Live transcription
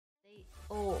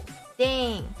Oh,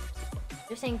 dang.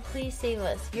 They're saying, please save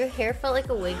us. Your hair felt like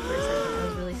a wig for a second. I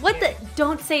was really scared. What the?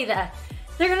 Don't say that.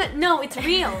 They're gonna. No, it's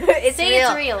real. It's say real.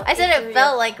 It's real. I said it's it real.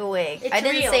 felt like a wig. It's I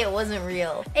didn't real. say it wasn't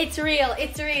real. It's real.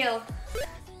 It's real.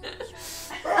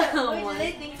 Wait, do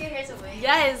they think your hair's a wig?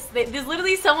 Yes. There's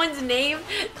literally someone's name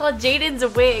called Jaden's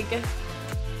wig.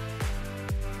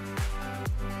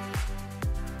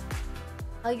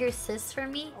 Hug your sis for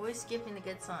me? Always skipping the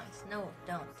good songs. No,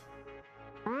 don't.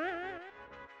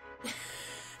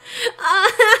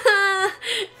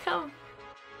 Come.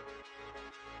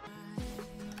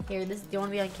 Here, do you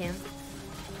want to be on cam?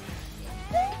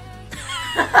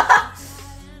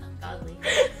 Godly.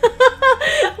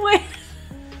 Wait.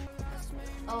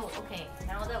 Oh, okay.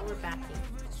 Now that we're backing.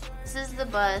 This is the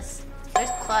bus.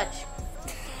 There's Clutch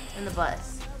in the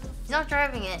bus. He's not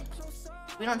driving it.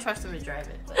 We don't trust him to drive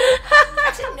it. But...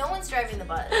 Actually, no one's driving the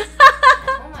bus.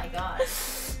 Oh my god.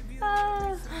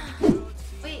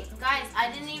 Wait, guys,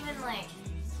 I didn't even like...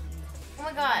 Oh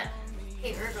my god.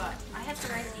 Hey, Ergot, I have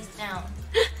to write these down.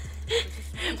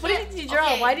 What did you draw?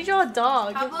 Okay. Why did you draw a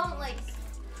dog? How about like...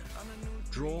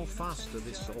 Draw faster,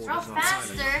 this orders Draw are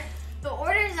faster? piling. The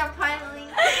orders are piling.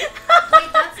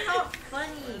 Wait, that's not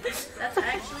funny. That's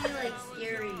actually like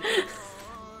scary.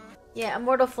 Yeah,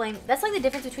 Immortal Flame. That's like the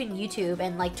difference between YouTube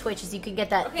and like Twitch is you can get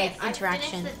that Okay, like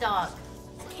interaction. I finished the dog.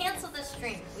 Cancel the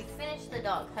stream. We finished the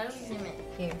dog. How do we zoom in?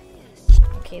 Here.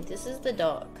 Okay, this is the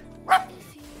dog.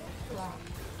 Too long.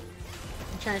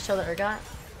 I'm trying to show the ergot.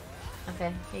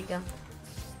 Okay, here you go.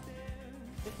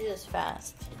 Let's do this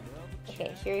fast.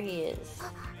 Okay, here he is.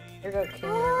 Ergot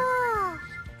Kuno.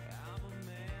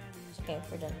 Okay,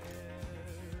 we're done.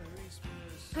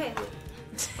 Okay.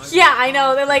 Yeah, I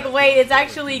know. They're like, wait, it's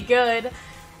actually good.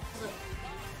 Look.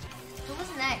 Who was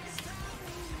next?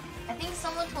 I think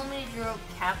someone told me to draw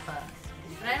Kappa.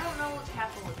 But I don't know what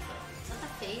Kappa looks like. Is that the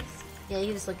face? Yeah, you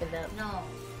can just look it up. No.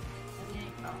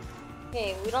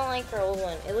 Okay, we don't like our old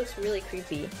one. It looks really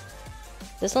creepy.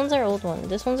 This one's our old one.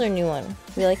 This one's our new one.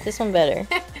 We like this one better.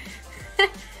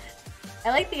 I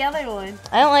like the other one.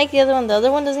 I don't like the other one. The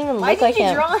other one doesn't even Why look like did you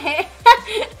him. draw hair?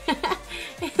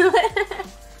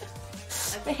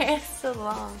 The hair's so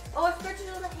long. Oh, I forgot to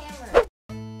do the hammer.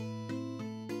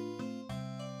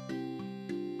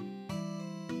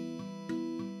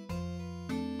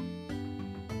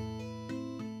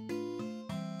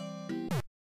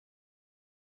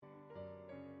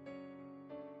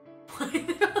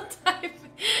 They're all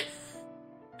typing.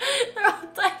 They're all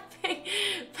typing.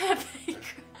 Pepe.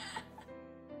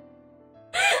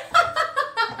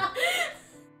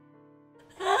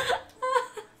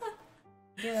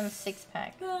 Give them a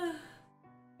 6-pack.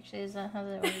 Actually, is that how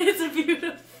that works? It's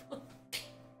beautiful.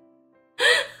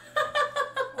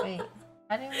 Wait,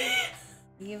 how do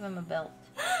we give him a belt?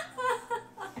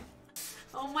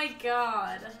 Oh my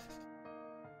god.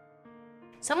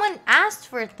 Someone asked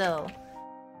for it though.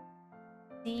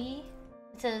 See?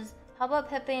 It says, how about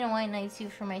Pepe in a white night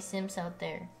suit for my Sims out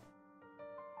there?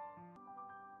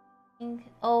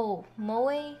 Oh,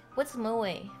 Moe? What's Moe?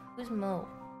 Who's Mo?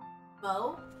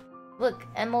 Mo? Look,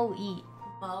 M-O-E.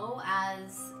 Mo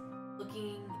as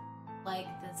looking like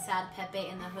the sad Pepe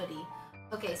in the hoodie.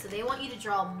 Okay, so they want you to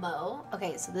draw Mo.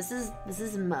 Okay, so this is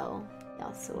Mo.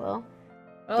 Yasuo.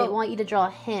 They Oh, want you to draw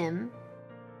him.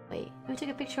 Wait, who took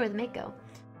a picture with Mako?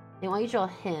 They want you to draw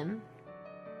him.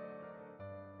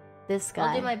 This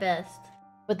guy. I'll do my best.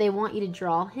 But they want you to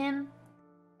draw him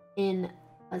in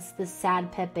the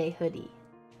sad Pepe hoodie.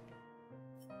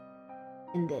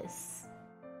 In this.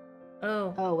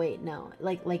 Oh. Oh wait, no,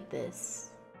 like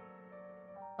this.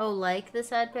 Oh, like the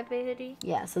sad Pepe hoodie?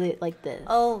 Yeah, so they like this.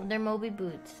 Oh, they're Moby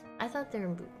boots. I thought they were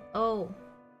boots. Oh.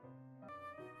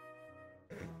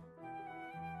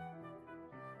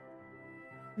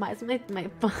 my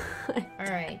phone.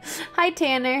 Alright. Hi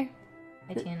Tanner.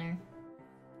 Hi, Tanner.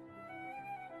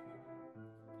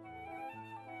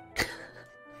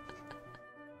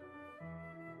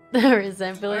 The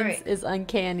resemblance Alright. is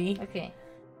uncanny. Okay.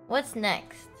 What's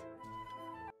next?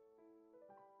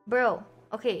 Bro.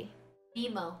 Okay.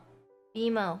 Emo.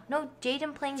 BMO. No,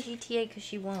 Jaden playing GTA because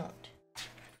she won't.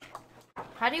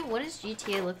 What does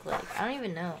GTA look like? I don't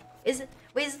even know. Is it,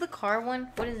 wait, is it the car one?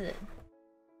 What is it?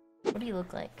 What do you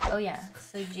look like? Oh yeah.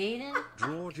 So Jaden Draw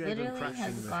Jaden literally has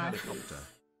crashing the glasses. helicopter.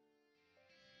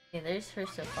 Okay, there's her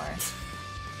so far. And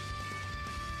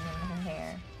then her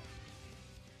hair.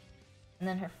 And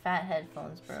then her fat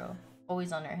headphones, bro.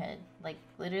 Always on her head. Like,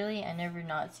 literally, I never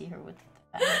not see her with the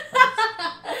fat headphones.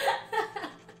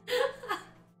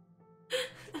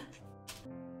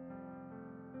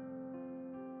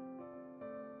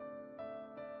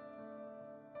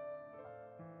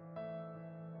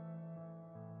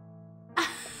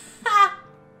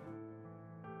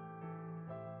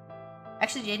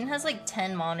 Actually, Jaden has like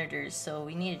 10 monitors, so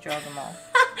we need to draw them all.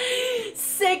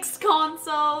 6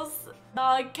 consoles,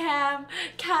 dog cam,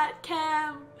 cat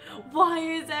cam,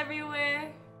 wires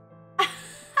everywhere.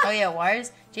 Oh yeah,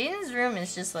 wires. Jaden's room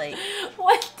is just like...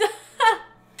 What the...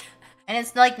 And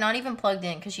it's like not even plugged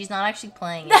in because she's not actually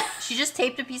playing it. She just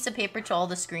taped a piece of paper to all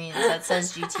the screens that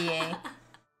says GTA.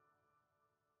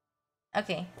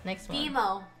 Okay, next one.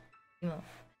 BMO. BMO.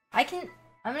 I'm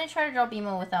gonna try to draw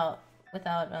BMO without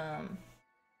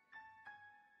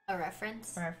A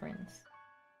reference? reference.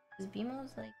 Is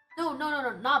BMO's like... No,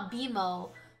 not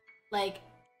BMO. Like,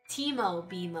 Timo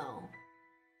BMO.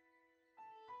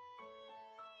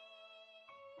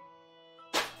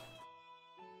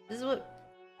 This is what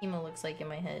BMO looks like in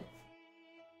my head.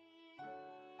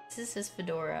 This is his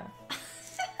fedora.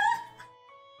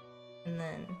 And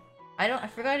then I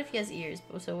forgot if he has ears,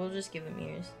 so we'll just give him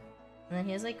ears. And then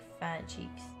he has like fat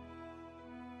cheeks.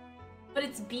 But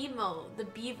it's BMO, the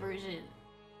B version.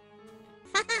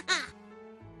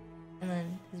 And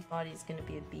then his body's gonna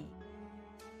be a bee.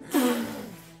 I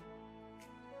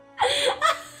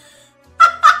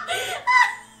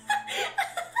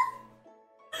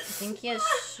think he has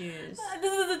shoes.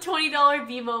 This is a $20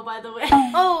 BMO, by the way.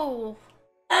 Oh!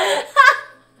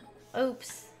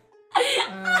 Oops.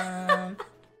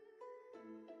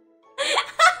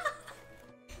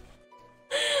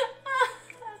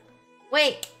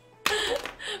 Wait.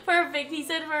 Perfect. He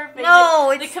said perfect.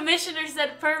 No, the commissioner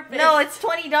said perfect. No, it's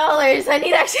 $20. I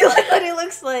need to actually look what it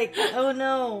looks like. Oh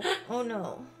no. Oh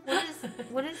no.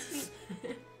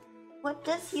 What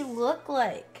does he look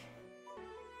like?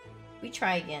 We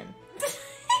try again. Look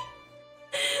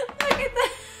at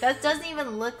that. That doesn't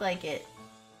even look like it.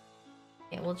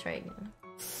 Okay, we'll try again.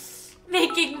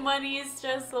 Making money is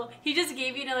stressful. He just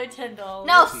gave you another $10.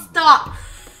 No, stop!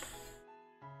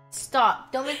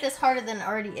 Stop. Don't make this harder than it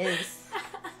already is.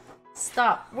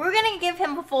 Stop. We're gonna give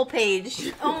him a full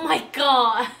page. Oh my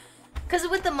god. Cause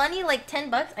with the money, like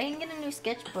 $10, I can get a new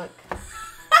sketchbook.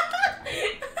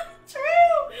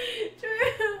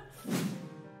 True.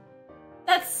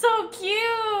 That's so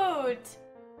cute.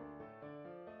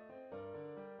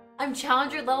 I'm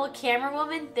challenger level camera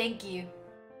woman. Thank you.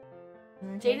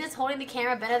 Jaden is holding the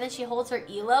camera better than she holds her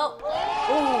elo.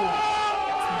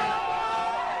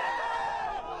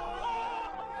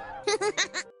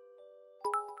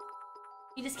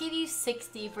 He just gave you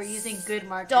 60 for using good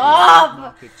markers.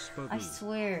 Stop! I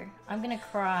swear, I'm gonna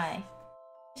cry.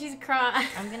 She's crying.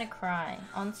 I'm gonna cry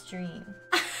on stream.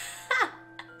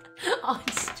 On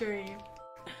stream.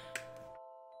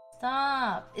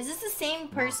 Stop. Is this the same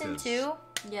person too?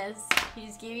 Yes, he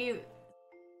just gave you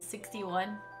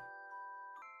 61.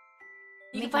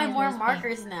 You Make can buy mine more rose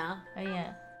markers pink. now. Oh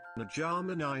yeah.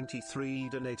 Najama93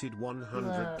 donated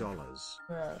 $100.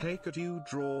 Love. Hey, could you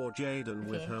draw Jaden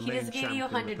with her He main just gave you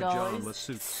champ in the $100. pajama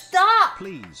suit? Stop!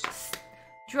 Please.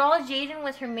 Draw Jaden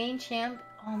with her main champ.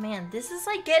 Oh man, this is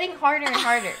like getting harder and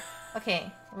harder. Okay,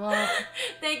 well.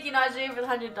 Thank you, Najee, for the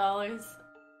 $100.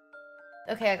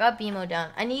 Okay, I got BMO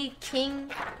down. I need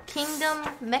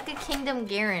Mecha Kingdom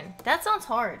Garen. That sounds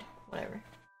hard. Whatever.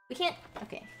 We can't.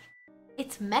 Okay.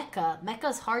 It's Mecha.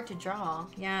 Mecha's hard to draw.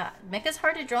 Yeah, Mecha's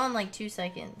hard to draw in like 2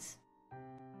 seconds.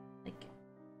 Like,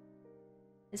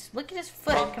 look at his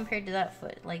foot compared to that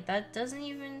foot. Like that doesn't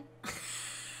even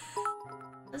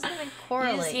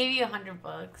correlate. He just gave you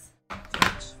 $100.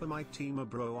 Thanks for my team,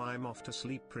 bro. I'm off to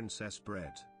sleep, Princess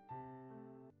Bread.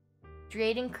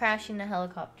 Jaden crashing the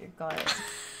helicopter. Got it.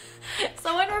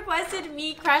 Someone requested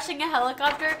me crashing a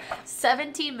helicopter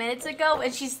 17 minutes ago,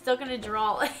 and she's still gonna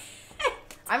draw it.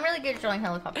 I'm really good at drawing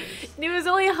helicopters. It was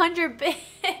only 100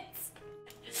 bits.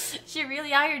 She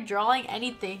really out here drawing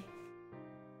anything.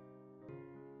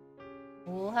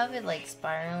 We'll have it like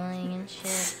spiraling and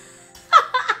shit.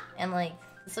 And like,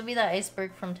 this will be that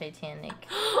iceberg from Titanic.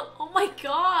 Oh my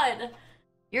god.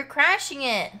 You're crashing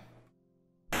it.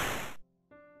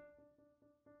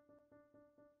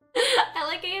 I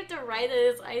like how you have to write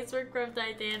it as iceberg from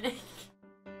Titanic.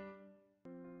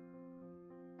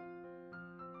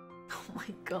 Oh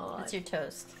my god. It's your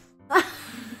toast.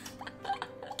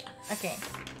 Okay.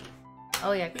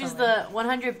 Oh yeah, Here's color. the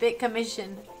 100-bit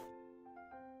commission.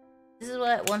 This is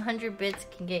what 100 bits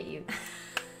can get you.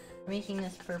 Making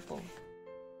this purple.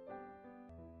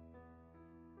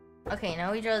 Okay,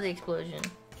 now we draw the explosion.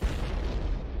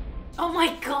 Oh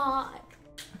my god.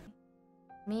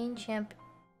 Main champ.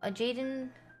 Jaden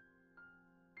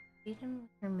with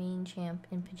her main champ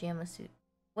in pajama suit.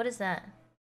 What is that?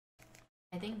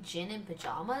 I think Jin in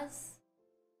pajamas?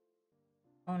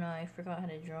 Oh no, I forgot how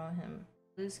to draw him.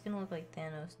 Blue's gonna look like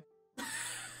Thanos.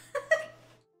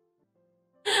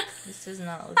 This does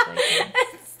not look like him.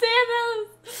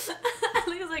 Thanos!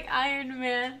 Looks like Iron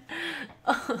Man.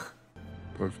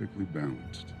 Perfectly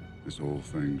balanced, as all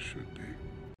things should be.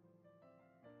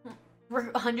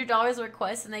 $100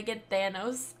 request and they get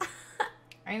Thanos.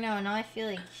 I know, now I feel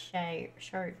like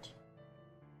short.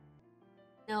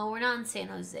 No, we're not in San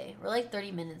Jose. We're like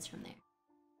 30 minutes from there.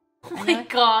 Oh I my know.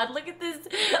 god, look at this.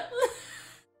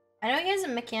 I know he has a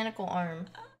mechanical arm.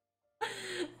 Look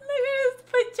at his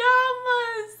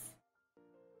pajamas.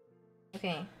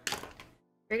 Okay.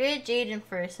 Forget Jaden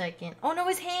for a second. Oh no,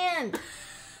 his hand!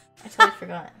 I totally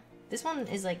forgot. This one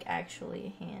is like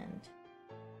actually a hand.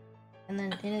 And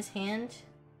then in his hand,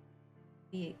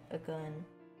 be a gun.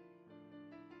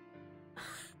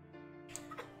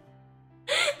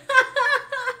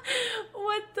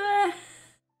 What the?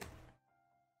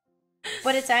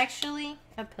 But it's actually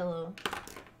a pillow.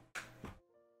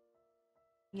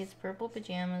 He gets purple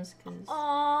pajamas because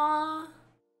Aww.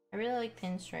 I really like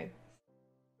pinstripe.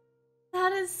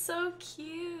 That is so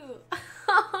cute.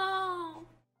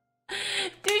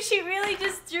 Dude, she really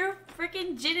just drew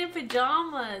freaking Jin in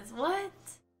pajamas. What?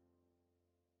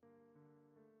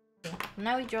 Okay,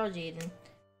 now we draw Jaden,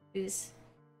 who's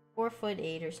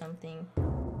 4'8" or something.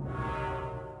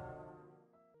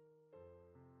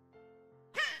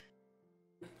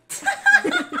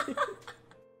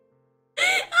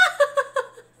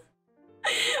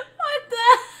 What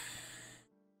the?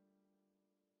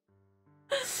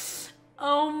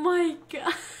 Oh my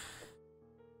god.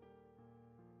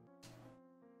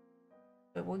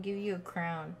 But we'll give you a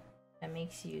crown that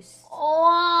makes you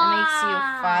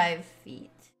Oh. 5 feet.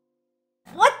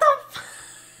 What the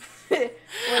f-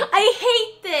 I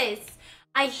hate this.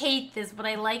 I hate this, but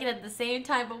I like it at the same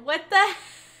time. But what the?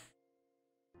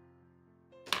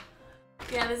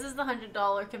 Yeah, this is the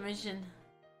 $100 commission.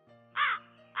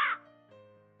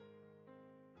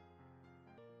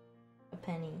 A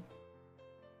penny.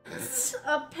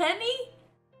 A penny?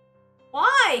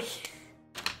 Why?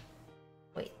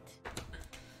 Wait.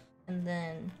 And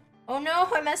then... Oh no,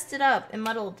 I messed it up. It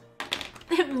muddled.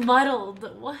 It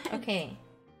muddled. What? Okay.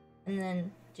 And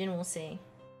then Jin will say,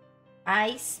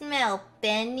 I smell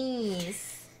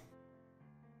pennies.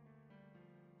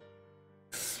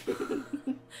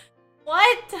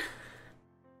 What?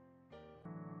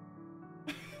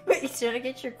 Wait, you trying to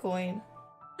get your coin.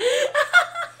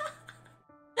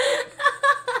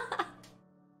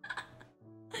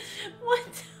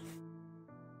 What?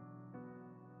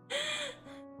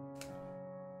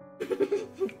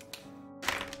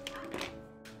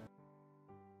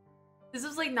 This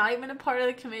was like not even a part of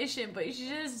the commission, but she's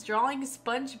just drawing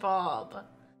SpongeBob.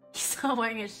 He's not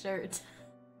wearing a shirt.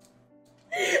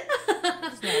 He's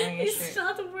not wearing a He's shirt.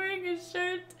 not wearing a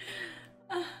shirt.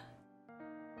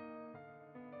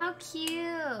 How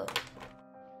cute.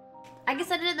 I guess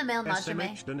I did it in the mail, not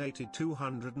SMH donated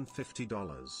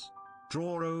 $250.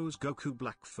 Draw Rose Goku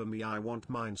Black for me, I want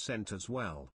mine sent as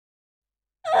well.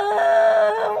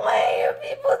 Why are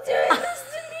people doing this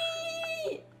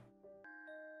to me?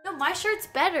 No, my shirt's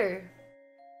better.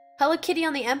 Hello Kitty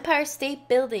on the Empire State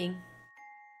Building.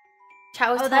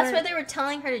 Chow was Oh, that's telling why they were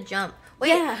telling her to jump. Wait,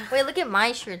 Yeah. wait, look at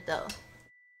my shirt though.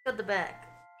 Look at the back.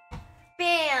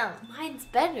 Bam! Mine's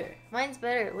better. Mine's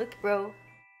better. Look, bro.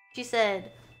 She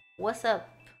said, what's up?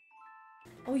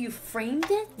 Oh, you framed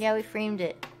it? Yeah, we framed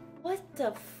it. What the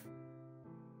f-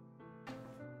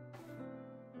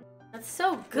 That's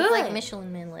so Look good. like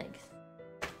Michelin Man legs.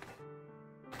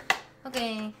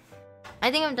 Okay. I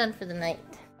think I'm done for the night.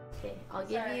 Okay,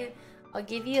 I'll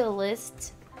give you a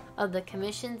list of the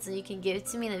commissions and you can give it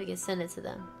to me and then we can send it to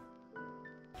them.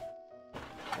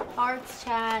 Hearts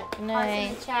chat. Hearts in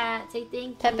Night. the chat. Say thank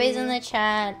you. Pepe's in the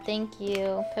chat. Thank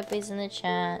you. Pepe's in the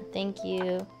chat. Thank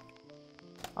you.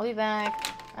 I'll be back.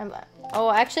 Oh,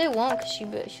 actually I won't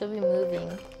because she'll be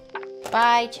moving.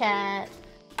 Bye, chat.